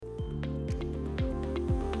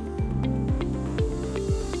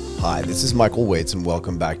Hi, this is Michael Waits, and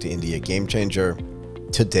welcome back to India Game Changer.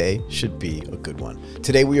 Today should be a good one.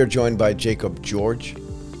 Today we are joined by Jacob George,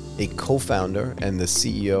 a co-founder and the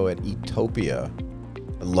CEO at Eatopia.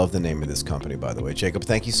 I love the name of this company, by the way. Jacob,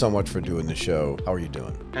 thank you so much for doing the show. How are you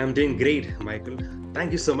doing? I'm doing great, Michael.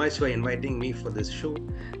 Thank you so much for inviting me for this show.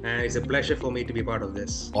 And it's a pleasure for me to be part of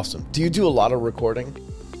this. Awesome. Do you do a lot of recording?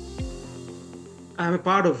 I'm a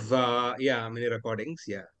part of, many recordings.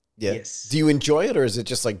 Yeah. Yeah. Do Yes. you enjoy it, or is it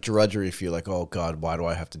just like drudgery? Feel like, oh God, why do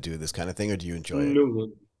I have to do this kind of thing, or do you enjoy it? No,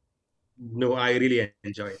 no, I really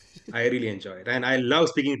enjoy it. I really enjoy it. And I love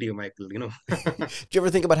speaking to you, Michael. Do you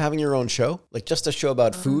ever think about having your own show? Like just a show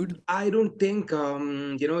about food? I don't think,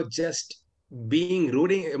 just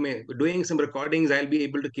doing some recordings, I'll be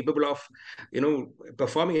able to capable of,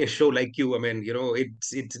 performing a show like you.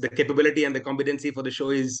 It's the capability and the competency for the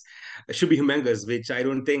show should be humongous, which I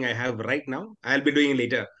don't think I have right now. I'll be doing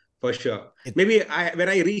later for sure. It, Maybe when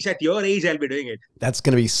I reach at your age, I'll be doing it. that's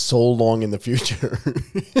going to be so long in the future.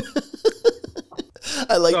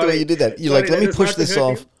 I like the way you Sorry, did that. You're like, sorry, let that me was push not to this hurt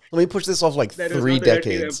off. you. Let me push this off like That was three not to hurt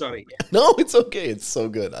you. I'm decades. sorry. No, it's okay. It's so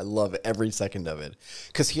good. I love every second of it.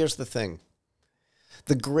 Because here's the thing.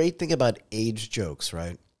 The great thing about age jokes,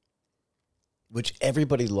 right, which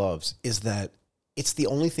everybody loves, is that it's the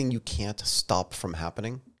only thing you can't stop from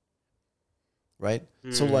happening, right?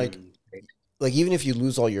 So Right. like even if you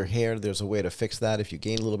lose all your hair, there's a way to fix that. If you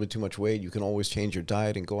gain a little bit too much weight, you can always change your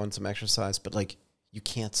diet and go on some exercise. But like you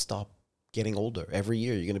can't stop getting older. Every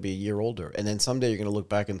year you're going to be a year older. And then someday you're going to look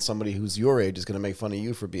back and somebody who's your age is going to make fun of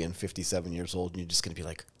you for being 57 years old. And you're just going to be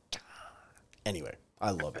like, anyway,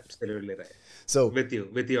 I love it. Absolutely right. So With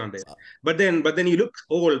you on this. But then you look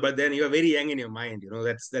old, but then you're very young in your mind.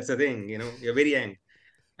 That's the thing. You're very young.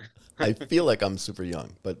 I feel like I'm super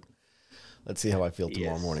young, but let's see how I feel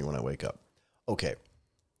tomorrow Yes. morning when I wake up. Okay.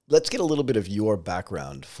 Let's get a little bit of your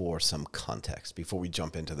background for some context before we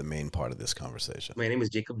jump into the main part of this conversation. My name is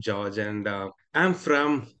Jacob George, and I'm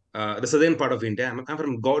from the southern part of India. I'm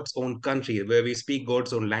from God's own country where we speak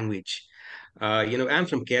God's own language. I'm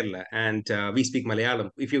from Kerala, and we speak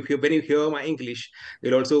Malayalam. When you hear my English,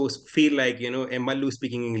 you'll also feel like a Mallu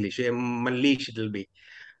speaking English, a Mallish it'll be,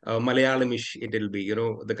 Malayalamish it'll be.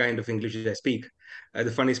 The kind of English I speak.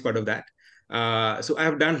 The funniest part of that. So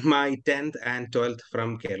I've done my 10th and 12th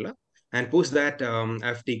from Kerala. And post that,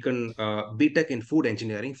 I've taken BTech in food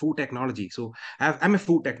engineering, food technology. So I'm a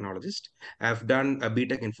food technologist. I've done a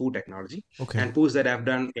BTech in food technology. Okay. And post that, I've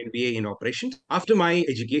done MBA in operations. After my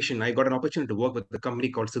education, I got an opportunity to work with a company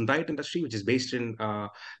called Synthite Industry, which is based in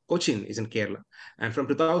Cochin, is in Kerala. And from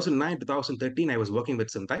 2009 2013, I was working with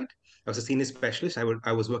Synthite. I was a senior specialist.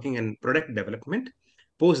 I was working in product development.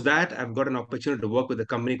 Post that, I've got an opportunity to work with a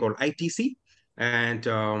company called ITC. And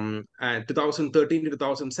 2013 to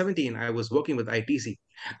 2017, I was working with ITC.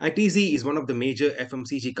 ITC is one of the major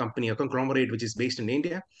FMCG company, a conglomerate which is based in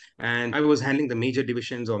India. And I was handling the major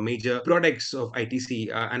divisions or major products of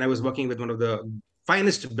ITC. And I was working with one of the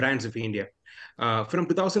finest brands of India. From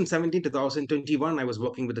 2017 to 2021, I was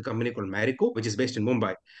working with a company called Marico, which is based in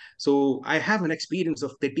Mumbai. So I have an experience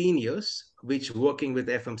of 13 years, which working with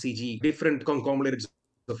FMCG, different conglomerates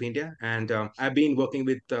of India. And I've been working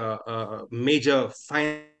with major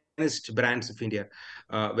finest brands of India,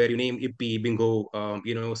 where you name Ippi, Bingo,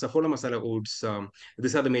 Saffola Masala Oats.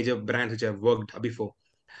 These are the major brands which I've worked before.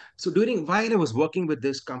 So while I was working with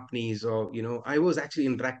these companies, or I was actually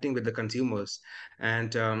interacting with the consumers.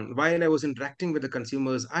 And while I was interacting with the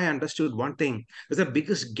consumers, I understood one thing: there's a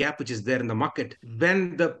biggest gap which is there in the market.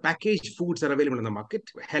 When the packaged foods are available in the market,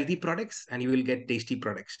 healthy products, and you will get tasty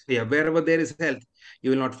products. Yeah, wherever there is health,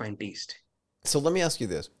 you will not find taste. So let me ask you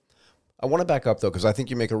this. I want to back up though, because I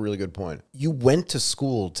think you make a really good point. You went to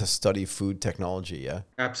school to study food technology, yeah? So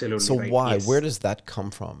Absolutely right. why? Where Yes. does that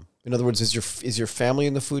come from? In other words, is your family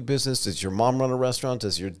in the food business? Does your mom run a restaurant?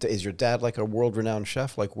 Is your dad like a world renowned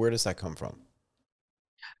chef? Like where does that come from?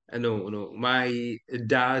 No, no. My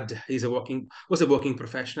dad is was a working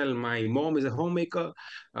professional. My mom is a homemaker.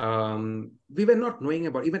 We were not knowing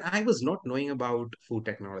about, even I was not knowing about food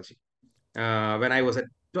technology when I was at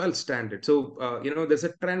 12th standard. So, there's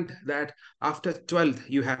a trend that after 12th,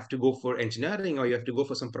 you have to go for engineering or you have to go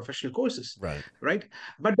for some professional courses, Right. right?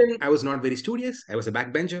 But then I was not very studious. I was a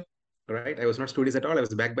backbencher, right? I was not studious at all. I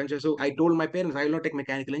was a backbencher. So I told my parents, I will not take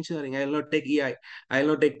mechanical engineering. I will not take EI. I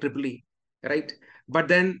will not take triple E, right? But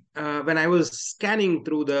then when I was scanning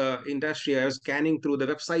through the industry, I was scanning through the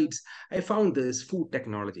websites, I found this food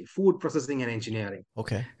technology, food processing and engineering.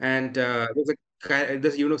 Okay. And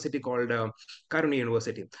this university called Karuna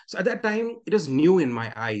University. So at that time, it was new in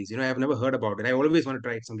my eyes. I've never heard about it. I always want to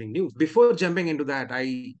try something new. Before jumping into that,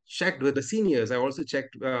 I checked with the seniors. I also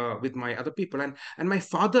checked with my other people, and my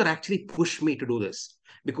father actually pushed me to do this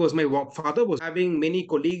because my father was having many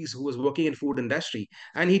colleagues who was working in food industry,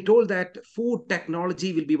 and he told that food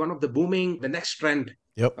technology will be one of the next trend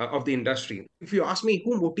Yep. of the industry. If you ask me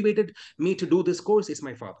who motivated me to do this course, it's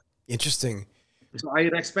my father. Interesting. So I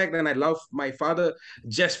respect and I love my father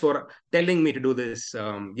just for telling me to do this,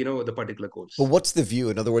 the particular But course. what's the view?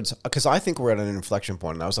 In other words, because I think we're at an inflection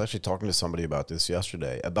point, and I was actually talking to somebody about this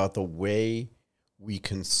yesterday, about the way we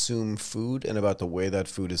consume food and about the way that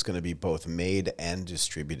food is going to be both made and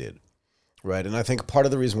distributed. Right. And I think part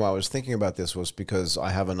of the reason why I was thinking about this was because I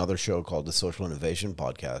have another show called the Social Innovation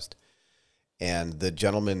Podcast. And the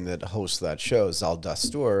gentleman that hosts that show, Zal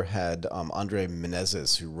Dastur, had Andre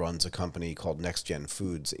Menezes, who runs a company called Next Gen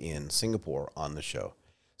Foods in Singapore, on the show.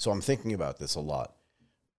 So I'm thinking about this a lot.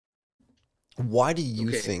 Why do you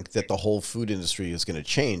Okay. think that the whole food industry is going to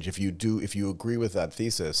change if you agree with that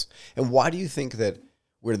thesis? And why do you think that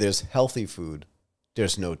where there's healthy food,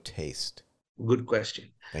 there's no taste? Good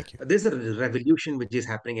question. Thank you. There's a revolution which is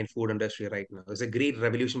happening in food industry right now. There's a great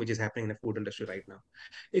revolution which is happening in the food industry right now.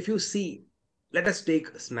 If you see, let us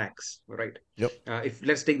take snacks, right? Yep. If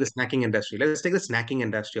let's take the snacking industry, let's take the snacking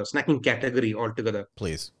industry or snacking category altogether.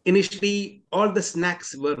 Please. Initially, all the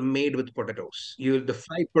snacks were made with potatoes. The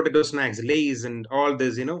fried potato snacks, Lay's, and all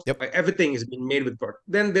this, Yep. everything is being made with potato.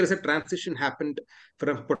 Then there is a transition happened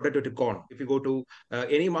from potato to corn. If you go to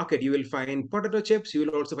any market, you will find potato chips. You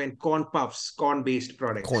will also find corn puffs, corn-based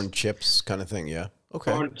Corn products, chips kind of thing. Yeah.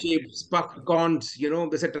 Okay. corn chips, puff corns.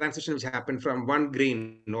 There's a transition which happened from one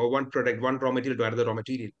grain or one product, one raw material to another raw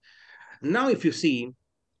material. Now, if you see,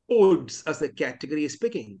 oats as a category is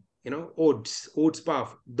picking. Oats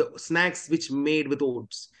puff, the snacks which made with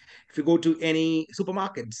oats. If you go to any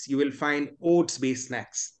supermarkets, you will find oats based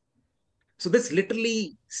snacks. So this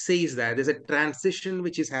literally says that there's a transition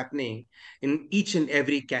which is happening in each and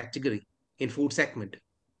every category in food segment,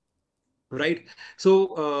 right?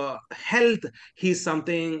 So health is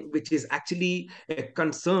something which is actually a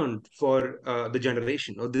concern for the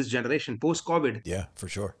generation or this generation post COVID. Yeah, for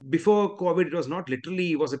sure. Before COVID, it was not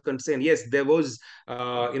literally was a concern. Yes, there was,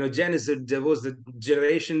 Genesis, there was the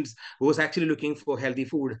generations who was actually looking for healthy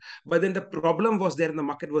food. But then the problem was there in the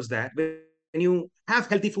market was that when you have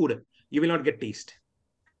healthy food, you will not get taste.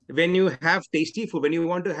 When you have tasty food, when you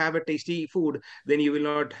want to have a tasty food, then you will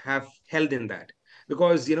not have health in that.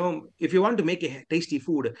 Because, if you want to make a tasty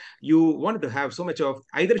food, you want to have so much of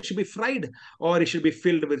either it should be fried or it should be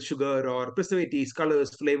filled with sugar or preservatives,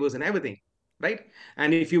 colors, flavors, and everything, right?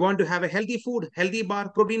 And if you want to have a healthy food, healthy bar,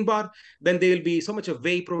 protein bar, then there will be so much of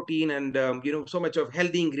whey protein and so much of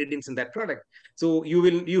healthy ingredients in that product. So you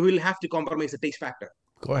will have to compromise the taste factor.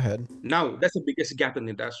 Go ahead. Now that's the biggest gap in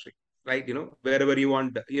the industry, right? Wherever you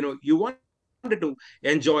want, you wanted to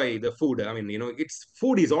enjoy the food. I mean, it's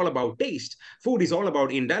food is all about taste. Food is all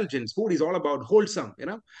about indulgence. Food is all about wholesome.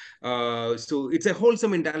 So it's a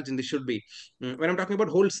wholesome indulgence. It should be. When I'm talking about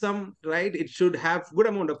wholesome, right? It should have good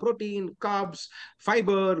amount of protein, carbs,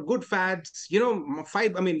 fiber, good fats.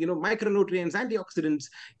 Fiber. I mean, micronutrients, antioxidants.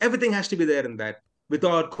 Everything has to be there in that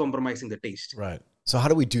without compromising the taste. Right. So how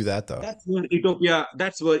do we do that though? That's where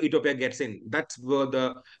Ethiopia gets in. That's where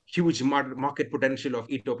the huge market potential of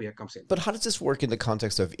Ethiopia comes in. But how does this work in the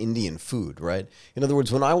context of Indian food, right? In other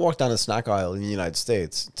words, when I walk down a snack aisle in the United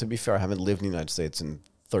States, to be fair, I haven't lived in the United States in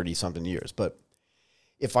 30 something years, but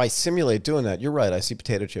if I simulate doing that, you're right. I see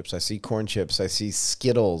potato chips, I see corn chips, I see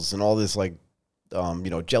Skittles and all this like,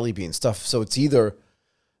 jelly bean stuff. So it's either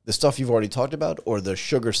the stuff you've already talked about or the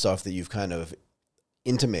sugar stuff that you've kind of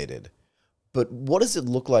intimated. But what does it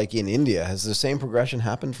look like in India? Has the same progression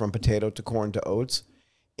happened from potato to corn to oats?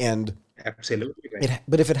 And Absolutely right.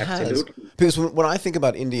 but if it has, Absolutely. because when I think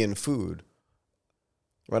about Indian food,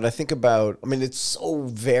 right, I mean, it's so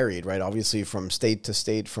varied, right? Obviously from state to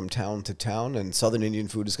state, from town to town, and Southern Indian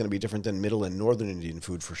food is going to be different than Middle and Northern Indian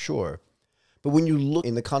food for sure. But when you look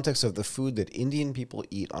in the context of the food that Indian people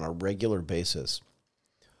eat on a regular basis,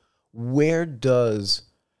 where does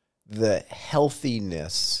the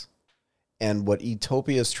healthiness and what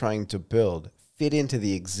Eatopia is trying to build fit into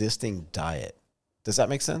the existing diet? Does that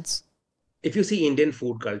make sense? If you see Indian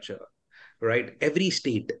food culture, right? Every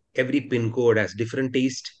state, every pin code has different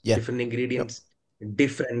taste, Yeah. different Yep. ingredients,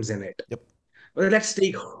 difference in it. Yep. Well, let's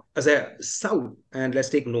take as a south and let's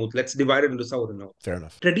take north. Let's divide it into south and north. Fair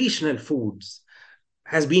enough. Traditional foods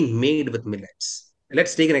has been made with millets.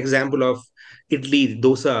 Let's take an example of idli,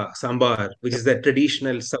 dosa, sambar, which Yep. is the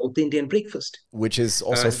traditional South Indian breakfast. Which is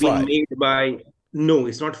also Has been fried. made by No,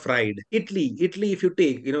 it's not fried. Italy, if you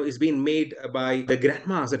take, is being made by the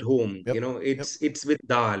grandmas at home. Yep. Yep. It's with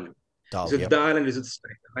dal. It's Dal. with Yep. dal and it's with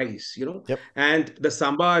rice, Yep. and the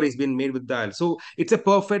sambar is being made with dal. So it's a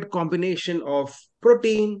perfect combination of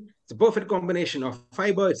protein. It's a perfect combination of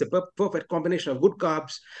fiber. It's a perfect combination of good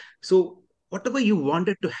carbs. So whatever you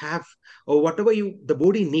wanted to have, or whatever the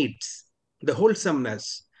body needs, the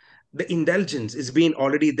wholesomeness, the indulgence is being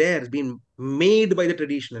already there, it's been made by the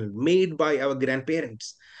traditional, made by our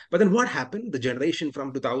grandparents. But then what happened? The generation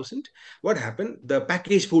from 2000, what happened? The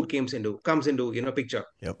packaged food comes into picture.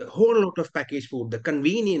 Yep. The whole lot of packaged food, the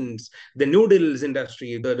convenience, the noodles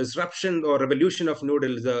industry, the disruption or revolution of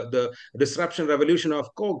noodles, the disruption revolution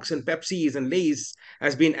of Cokes and Pepsis and Lays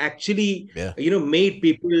has been actually Yeah. made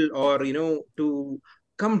people, or to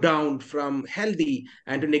come down from healthy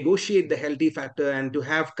and to negotiate the healthy factor and to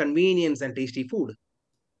have convenience and tasty food,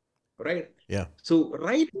 right? Yeah. So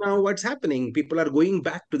right now what's happening, people are going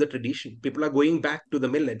back to the tradition, people are going back to the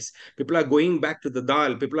millets, people are going back to the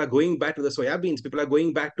dal, people are going back to the soya beans, people are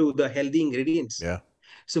going back to the healthy ingredients. Yeah.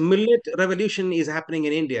 So millet revolution is happening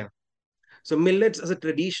in India. So millets as a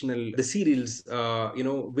traditional, the cereals,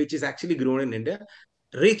 which is actually grown in India,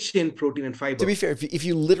 rich in protein and To fiber. be fair, if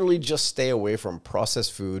you literally just stay away from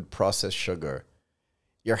processed food, processed sugar,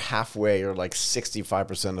 you're halfway, you're like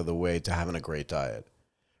 65% of the way to having a great diet,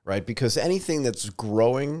 right? Because anything that's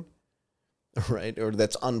growing, right, or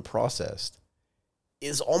that's unprocessed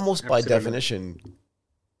is almost by Absolutely. definition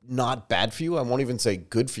not bad for you. I won't even say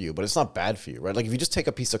good for you, but it's not bad for you, right? Like if you just take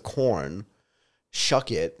a piece of corn,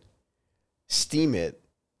 shuck it, steam it,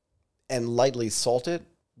 and lightly salt it,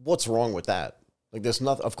 what's wrong with that? Like there's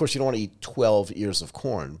nothing. Of course, you don't want to eat 12 ears of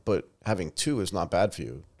corn, but having two is not bad for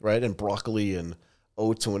you, right? And broccoli and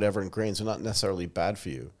oats and whatever and grains are not necessarily bad for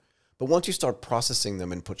you. But once you start processing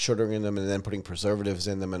them and put sugar in them and then putting preservatives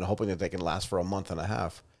in them and hoping that they can last for a month and a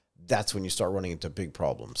half, that's when you start running into big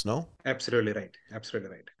problems, no? Absolutely right. Absolutely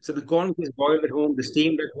right. So the corn is boiled at home, the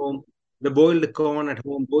steamed at home, the boiled corn at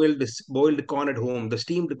home, boiled corn at home, the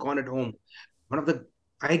steamed corn at home. One of the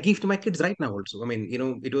I give to my kids right now also. I mean,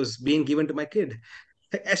 it was being given to my kid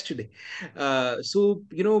yesterday. So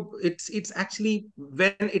it's actually,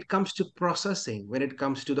 when it comes to processing, when it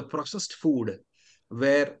comes to the processed food,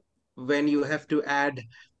 where when you have to add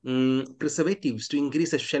preservatives to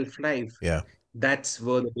increase the shelf life, Yeah. that's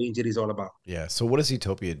where the danger is all about. Yeah. So what does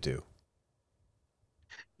Utopia do?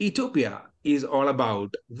 Ethiopia is all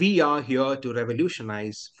about, we are here to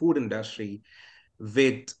revolutionize food industry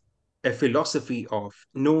with a philosophy of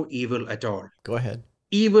no evil at all. Go ahead.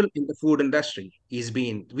 Evil in the food industry is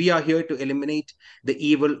being, we are here to eliminate the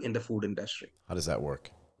evil in the food industry. How does that work?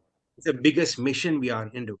 It's the biggest mission we are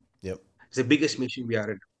into. Yep. It's the biggest mission we are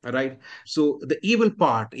in. All right. So the evil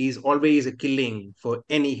part is always a killing for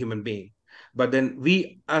any human being. But then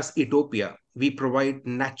we, as Ethiopia, we provide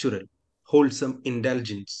natural, wholesome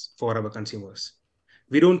indulgence for our consumers.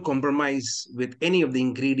 We don't compromise with any of the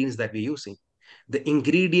ingredients that we're using. The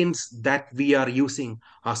ingredients that we are using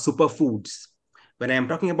are superfoods. When I am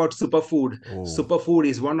talking about Oh, superfood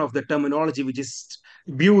is one of the terminology which is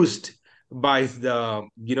abused by the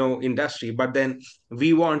industry. But then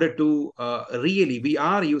we wanted to really, we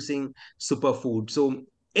are using superfood. So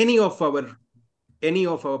any of our any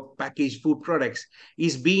of our packaged food products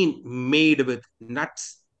is being made with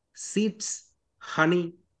nuts, seeds,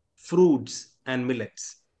 honey, fruits, and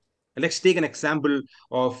millets. Let's take an example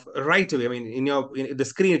of right away. I mean, in the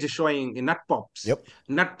screen, it's just showing nut pops. yep.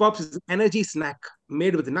 Nut pops is an energy snack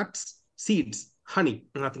made with nuts, seeds, honey,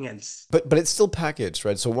 nothing else. But it's still packaged,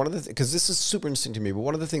 right? So one of the because this is super interesting to me. But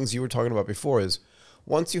one of the things you were talking about before is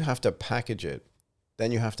once you have to package it,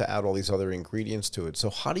 then you have to add all these other ingredients to it. So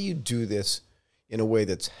how do you do this in a way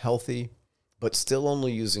that's healthy, but still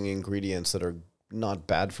only using ingredients that are not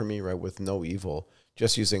bad for me, right? With no evil,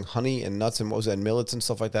 just using honey and nuts and and millets and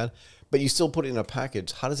stuff like that. But you still put it in a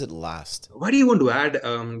package. How does it last? Why do you want to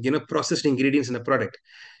add, processed ingredients in a product?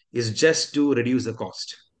 Is just to reduce the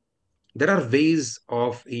cost. There are ways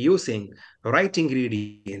of using right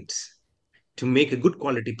ingredients to make a good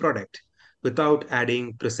quality product without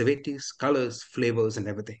adding preservatives, colors, flavors, and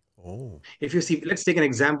everything. Oh, If you see, let's take an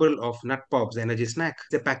example of Nut Pops, the energy snack.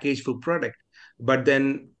 It's a packaged food product, but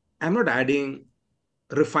then I'm not adding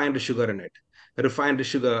refined sugar in it. Refined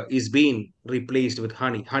sugar is being replaced with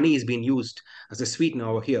honey. Honey is being used as a sweetener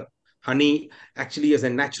over here. Honey actually is a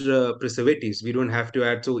natural preservatives. We don't have to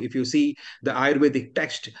add. So if you see the Ayurvedic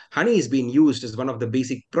text, honey is being used as one of the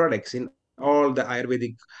basic products in all the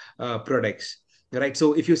Ayurvedic products. right?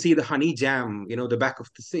 So if you see the honey jam, the back of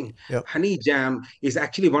the thing, Yep. honey jam is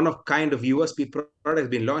actually one of kind of USP product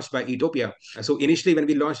being launched by Ethiopia. So initially, when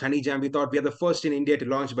we launched honey jam, we thought we are the first in India to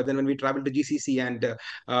launch. But then when we traveled to GCC and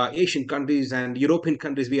Asian countries and European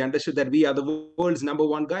countries, we understood that we are the world's number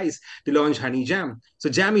one guys to launch honey jam. So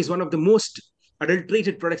jam is one of the most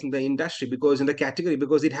adulterated products in the industry, because in the category,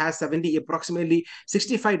 because it has 70, approximately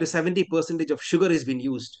 65 to 70 percentage of sugar has been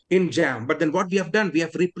used in jam. But then what we have done, we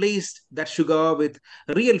have replaced that sugar with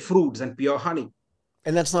real fruits and pure honey.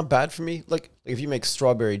 And that's not bad for me. Like if you make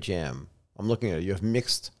strawberry jam, I'm looking at it, you have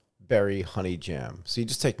mixed berry honey jam. So you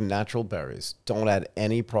just take natural berries, don't add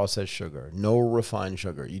any processed sugar, no refined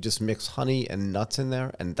sugar. You just mix honey and nuts in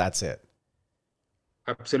there, and that's it.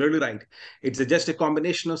 Absolutely right. It's just a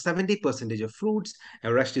combination of 70 percentage of fruits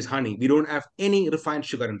and rest is honey. We don't have any refined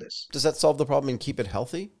sugar in this. Does that solve the problem and keep it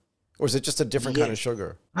healthy? Or is it just a different kind of Yes,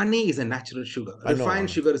 sugar? honey is a natural sugar. I know. Refined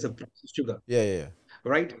sugar is a processed sugar, Yeah, yeah, yeah.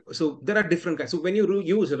 right? So there are different kinds. So when you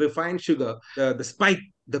use refined sugar, the spike,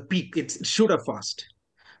 the peak, it's shoot up fast.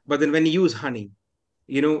 But then when you use honey,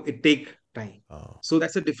 it take time. Oh, So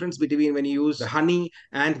that's the difference between when you use the honey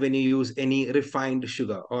and when you use any refined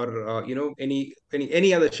sugar, or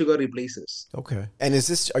any other sugar replaces. okay. And is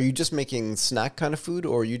this, are you just making snack kind of food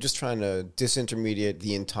or are you just trying to disintermediate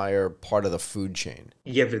the entire part of the food chain?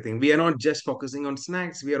 Everything. We are not just focusing on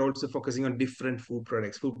snacks, we are also focusing on different food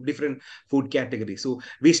products, different food categories. So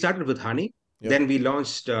we started with honey. Yep. Then we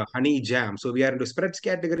launched honey jam. So we are into spreads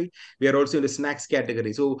category. We are also in the snacks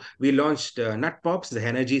category. So we launched nut pops, the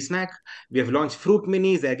energy snack. We have launched fruit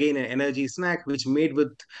minis, again an energy snack, which made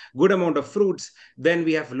with good amount of fruits. Then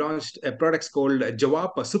we have launched products called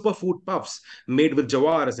jawar superfood puffs, made with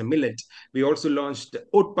jawar as a millet. We also launched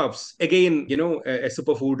oat puffs, again, a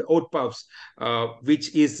superfood oat puffs,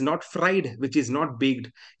 which is not fried, which is not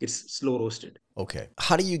baked, it's slow roasted. Okay.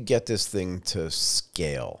 How do you get this thing to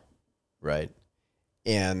scale, right?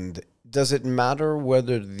 And does it matter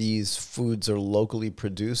whether these foods are locally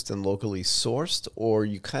produced and locally sourced, or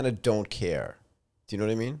you kind of don't care? Do you know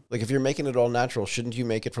what I mean? Like if you're making it all natural, shouldn't you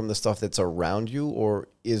make it from the stuff that's around you? Or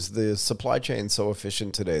is the supply chain so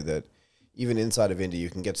efficient today that even inside of India, you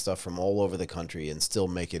can get stuff from all over the country and still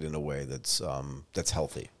make it in a way that's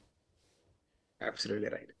healthy? Absolutely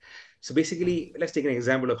right. So basically, let's take an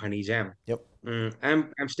example of honey jam. Yep.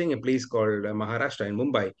 I'm staying in a place called Maharashtra in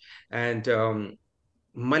Mumbai, and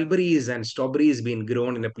mulberries and strawberries being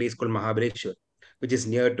grown in a place called Mahabaleshwar, which is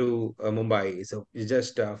near to Mumbai. So it's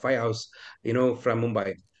just 5 hours, from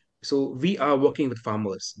Mumbai. So we are working with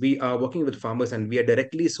farmers. We are working with farmers, and we are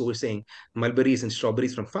directly sourcing mulberries and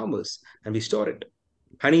strawberries from farmers, and we store it.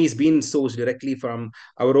 Honey is being sourced directly from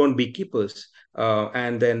our own beekeepers,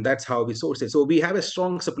 and then that's how we source it. So we have a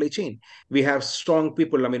strong supply chain. We have strong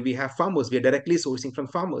people. I mean, we have farmers. We are directly sourcing from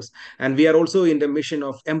farmers, and we are also in the mission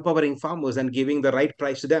of empowering farmers and giving the right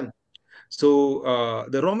price to them. So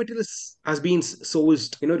the raw materials has been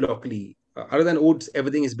sourced, locally. Other than oats,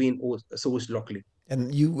 everything is being sourced locally.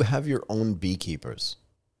 And you have your own beekeepers.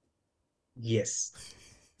 Yes,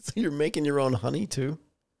 So you're making your own honey too?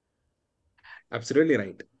 absolutely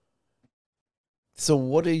right. So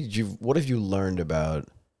what have you learned about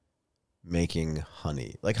making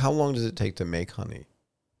honey? Like how long does it take to make honey?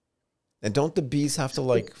 And don't the bees have to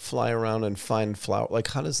like fly around and find flower? Like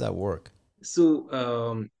how does that work? So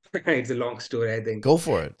it's a long story, I think. Go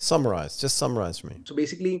for it. Summarize. Just summarize for me. So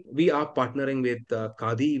basically, we are partnering with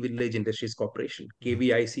Khadi Village Industries Corporation, Mhm.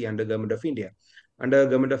 KVIC, under Government of India. Under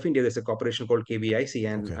Government of India, there's a corporation called KVIC,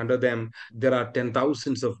 and Okay. under them, there are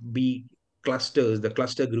 10,000s of bee clusters, the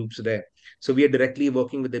cluster groups there. So we are directly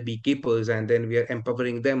working with the beekeepers, and then we are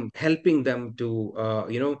empowering them, helping them to,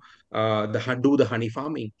 do the honey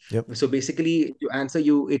farming. Yep. So basically, to answer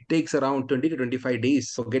you, it takes around 20 to 25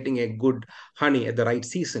 days for getting a good honey at the right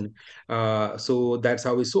season. So that's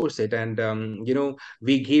how we source it, and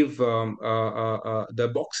we give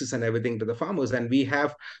the boxes and everything to the farmers, and we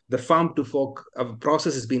have the farm to fork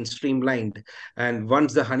process has been streamlined. And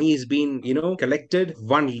once the honey is been collected,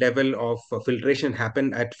 one level of filtration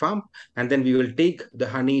happen at farm, and then we will take the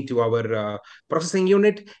honey to our processing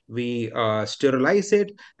unit. We sterilize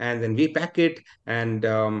it, and then we pack it, and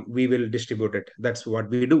we will distribute it. That's what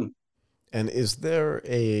we do. And is there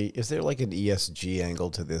like an ESG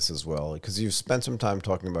angle to this as well? Because you've spent some time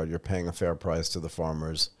talking about you're paying a fair price to the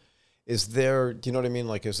farmers. Is there, do you know what I mean?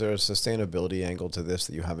 Like, is there a sustainability angle to this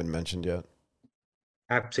that you haven't mentioned yet?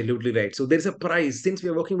 Absolutely right. So there is a prize. Since we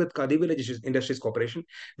are working with Khadi Village Industries Corporation,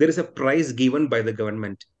 there is a prize given by the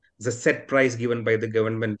government. There's a set price given by the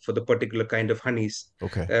government for the particular kind of honeys,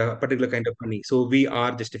 Okay. particular kind of honey. So we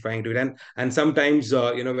are justifying to it. And sometimes,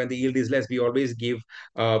 when the yield is less, we always give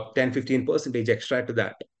 10-15% extra to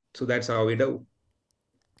that. So that's how we do.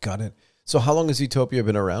 Got it. So how long has Eatopia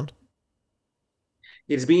been around?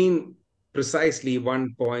 It's been precisely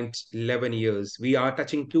 1.11 years. We are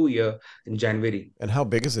touching 2 year in January. And how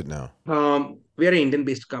big is it now? We are an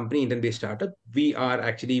Indian-based company, Indian-based startup. We are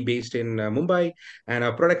actually based in Mumbai, and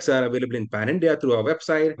our products are available in Pan India through our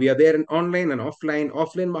website. We are there in online and offline.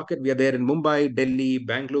 Offline market, we are there in Mumbai, Delhi,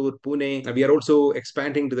 Bangalore, Pune. And we are also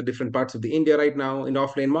expanding to the different parts of the India right now in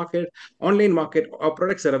offline market. Online market, our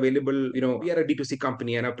products are available. We are a D2C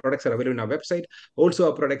company, and our products are available on our website. Also,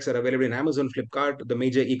 our products are available in Amazon, Flipkart, the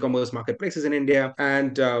major e-commerce marketplaces in India.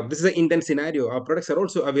 And this is an Indian scenario. Our products are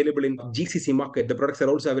also available in GCC market. The products are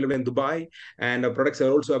also available in Dubai, and our products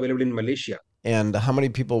are also available in Malaysia. And how many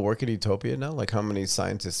people work at Eatopia now? Like how many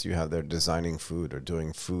scientists you have there designing food or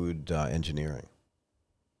doing food engineering?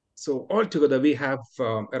 So altogether, we have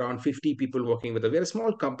around 50 people working with us. We're a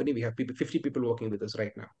small company. We have 50 people working with us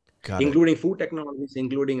right now, Got it. including food technologies,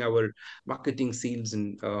 including our marketing, sales,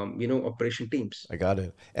 and operation teams. I got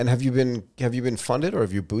it. And have you been funded or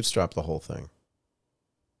have you bootstrapped the whole thing?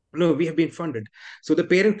 No, we have been funded. So the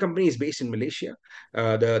parent company is based in Malaysia.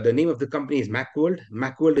 The name of the company is Macworld.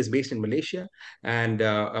 Macworld is based in Malaysia, and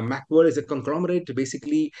Macworld is a conglomerate.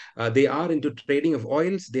 Basically, they are into trading of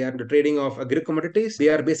oils. They are into trading of agri-commodities. They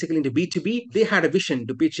are basically into B2B. They had a vision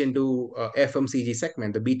to pitch into FMCG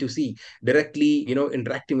segment, the B2C, directly,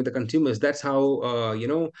 interacting with the consumers. That's how,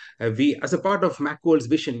 we, as a part of Macworld's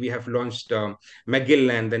vision, we have launched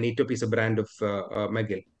McGill, and then Eatopia is a brand of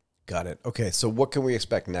McGill. Got it. Okay. So what can we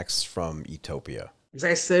expect next from Eatopia? As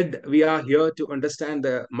I said, we are here to understand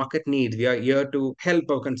the market needs. We are here to help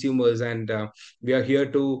our consumers, and we are here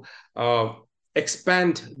to uh,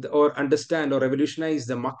 expand or understand or revolutionize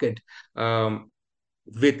the market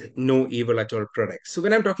with no evil at all products. So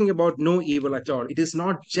when I'm talking about no evil at all, it is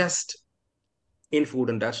not just in food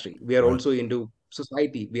industry. We are Right. also into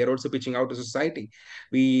society. We are also pitching out to society.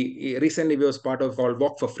 We recently we was part of called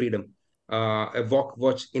Walk for Freedom, a walk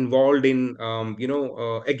which involved in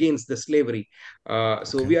against the slavery.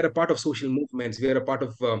 So Okay. we are a part of social movements. We are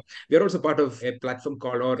also part of a platform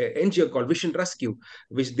called or an NGO called Vision Rescue,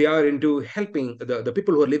 which they are into helping the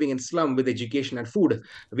people who are living in slum with education and food.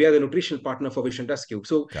 We are the nutritional partner for Vision Rescue.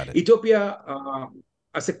 So Got it. Ethiopia.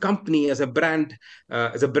 As a company, as a brand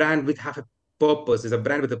with half a purpose, is a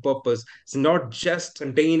brand with a purpose. It's not just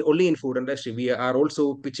contained only in food industry. We are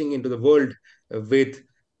also pitching into the world with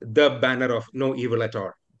the banner of no evil at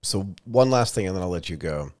all. So one last thing and then I'll let you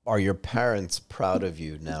go. Are your parents proud of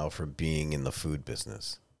you now for being in the food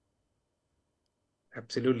business?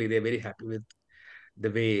 Absolutely, they're very happy with the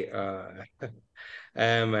way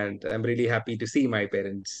and I'm really happy to see my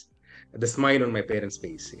parents, the smile on my parents'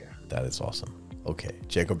 face. Yeah. That is awesome. Okay.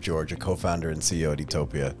 Jacob George, a co-founder and CEO at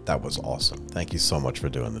Eatopia. That was awesome. Thank you so much for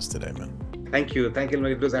doing this today, man. Thank you. Thank you.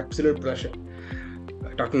 It was absolute pleasure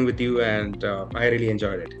talking with you, and I really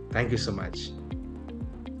enjoyed it. Thank you so much.